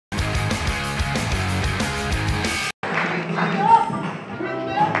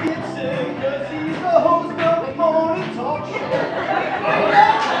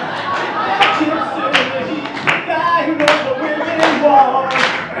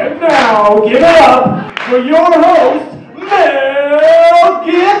And now, give it up for your host, Mel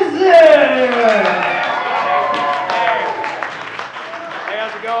Gibson! Hey,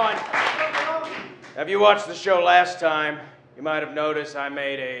 how's it going? Have you watched the show last time? You might have noticed I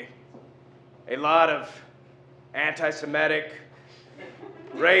made a lot of anti-Semitic,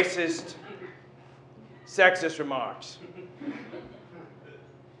 racist, sexist remarks.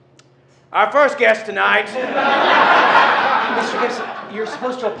 Our first guest tonight... Mr. Gibson, you're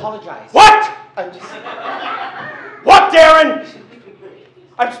supposed to apologize. What? I'm just... What, Darren?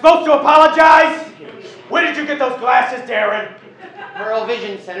 I'm supposed to apologize? Where did you get those glasses, Darren? Pearl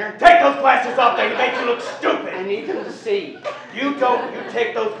Vision Center. Take those glasses off, they make you look stupid. I need them to see. You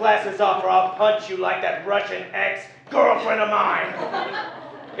take those glasses off or I'll punch you like that Russian ex-girlfriend of mine.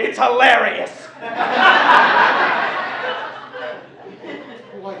 It's hilarious.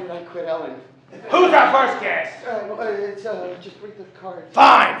 Why did I quit Ellen? Who's our first guest? Just read the card.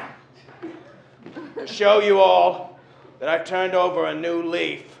 Fine. To show you all that I've turned over a new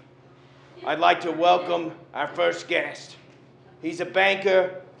leaf, I'd like to welcome our first guest. He's a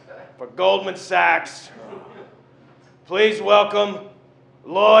banker for Goldman Sachs. Please welcome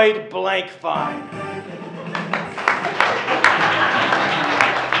Lloyd Blankfein.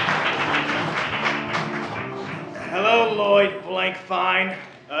 Hello, Lloyd Blankfein.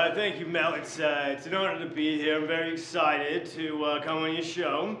 Thank you, Mel. It's an honor to be here. I'm very excited to come on your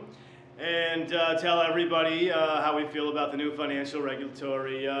show and tell everybody how we feel about the new financial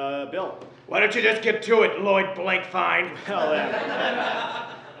regulatory bill. Why don't you just get to it, Lloyd Blankfein?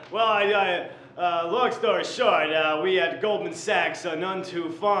 Long story short, we at Goldman Sachs are none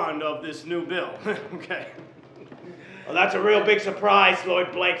too fond of this new bill. Okay. Well, that's a real big surprise,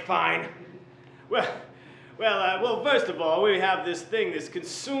 Lloyd Blankfein. Well, first of all, we have this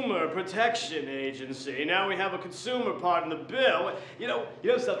Consumer Protection Agency. Now we have a consumer part in the bill. You know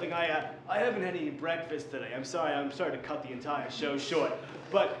something, I haven't had any breakfast today. I'm sorry to cut the entire show short.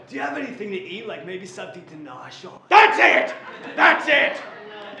 But do you have anything to eat, like maybe something to nosh on? That's it! That's it!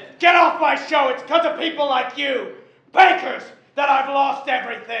 Get off my show, it's because of people like you, bankers, that I've lost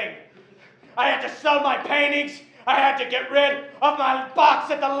everything. I had to sell my paintings, I had to get rid of my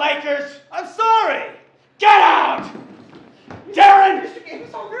box at the Lakers. I'm sorry! Get out! Darren! Mr. Gibson, it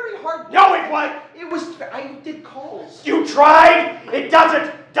was all very hard. No, it wasn't! I did calls. You tried? It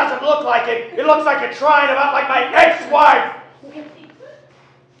doesn't look like it. It looks like you're trying about like my ex-wife.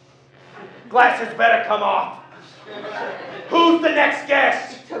 Glasses better come off. Who's the next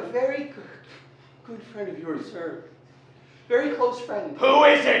guest? It's a very good friend of yours, sir. Very close friend. Who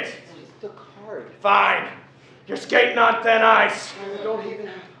is it? It's the card. Fine. You're skating on thin ice. I don't even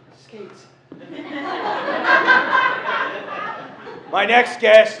have skates. My next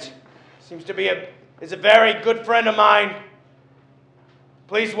guest seems to be is a very good friend of mine.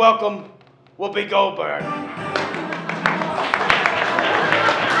 Please welcome Whoopi Goldberg.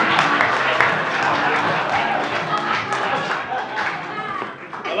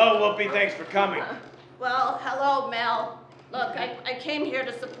 Hello, Whoopi. Thanks for coming. Well, hello, Mel. Look, I came here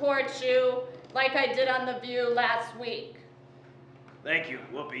to support you like I did on The View last week. Thank you,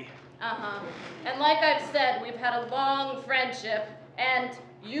 Whoopi. And like I've said, we've had a long friendship, and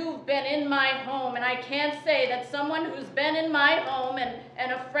you've been in my home, and I can't say that someone who's been in my home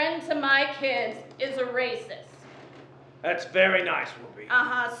and a friend to my kids is a racist. That's very nice, Whoopi.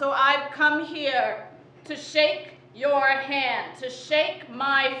 So I've come here to shake your hand, to shake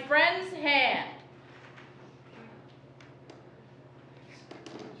my friend's hand.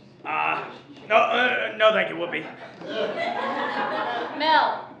 No, thank you, Whoopi.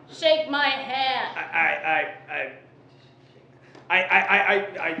 Mel, shake my hand. I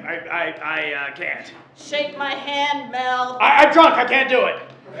can't. Shake my hand, Mel. I'm drunk, I can't do it.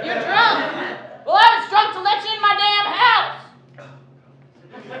 You're drunk? Well, I was drunk to let you in my damn house.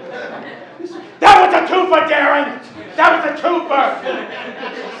 That was a twofer, Darren! That was a twofer!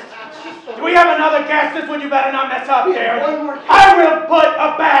 Do we have another guest? This one you better not mess up, Darren. One more. I will put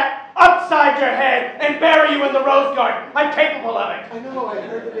a bat upside your head and bury you in the rose garden. I'm capable of it. I know, I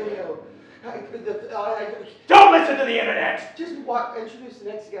heard the video. Don't listen to the internet. Just introduce the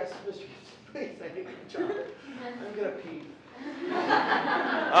next guest, Mr. Gibson, please. I think it's John. I'm gonna pee.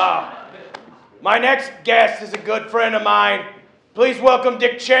 My next guest is a good friend of mine. Please welcome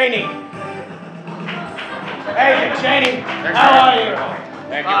Dick Cheney. Hey, Dick Cheney. How are you?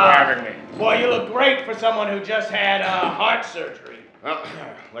 Thank you for having me. Boy, you look great for someone who just had heart surgery. Well,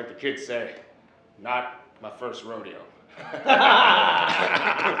 like the kids say, not my first rodeo.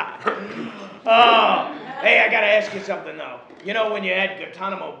 Hey, I gotta ask you something though. You know when you had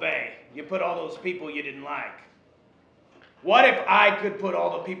Guantanamo Bay, you put all those people you didn't like. What if I could put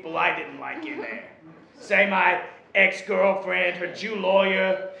all the people I didn't like in there? Say my ex-girlfriend, her Jew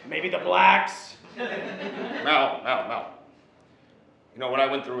lawyer, maybe the blacks. Mel. You know, what I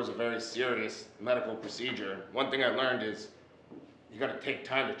went through was a very serious medical procedure. One thing I learned is you gotta take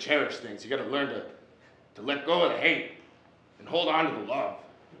time to cherish things. You gotta learn to let go of the hate and hold on to the love.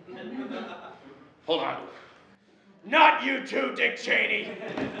 Hold on to it. Not you too, Dick Cheney.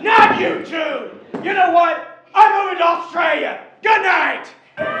 Not you too. You know what? I'm moving to Australia. Good night.